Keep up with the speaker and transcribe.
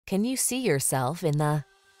Can you see yourself in the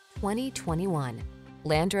 2021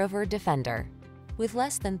 Land Rover Defender? With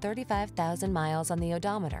less than 35,000 miles on the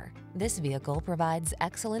odometer, this vehicle provides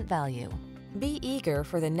excellent value. Be eager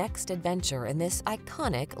for the next adventure in this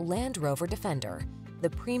iconic Land Rover Defender, the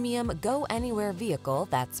premium go-anywhere vehicle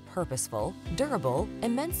that's purposeful, durable,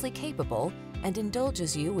 immensely capable, and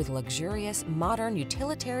indulges you with luxurious, modern,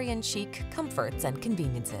 utilitarian chic comforts and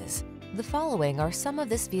conveniences. The following are some of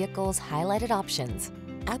this vehicle's highlighted options: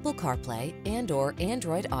 Apple CarPlay and/or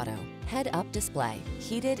Android Auto, head-up display,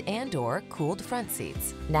 heated and/or cooled front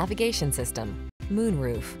seats, navigation system,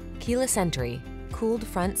 moonroof, keyless entry, cooled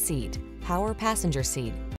front seat, power passenger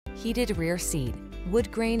seat, heated rear seat,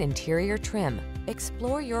 wood grain interior trim.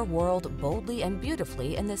 Explore your world boldly and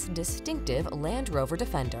beautifully in this distinctive Land Rover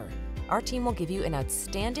Defender. Our team will give you an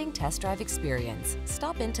outstanding test drive experience.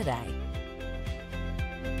 Stop in today.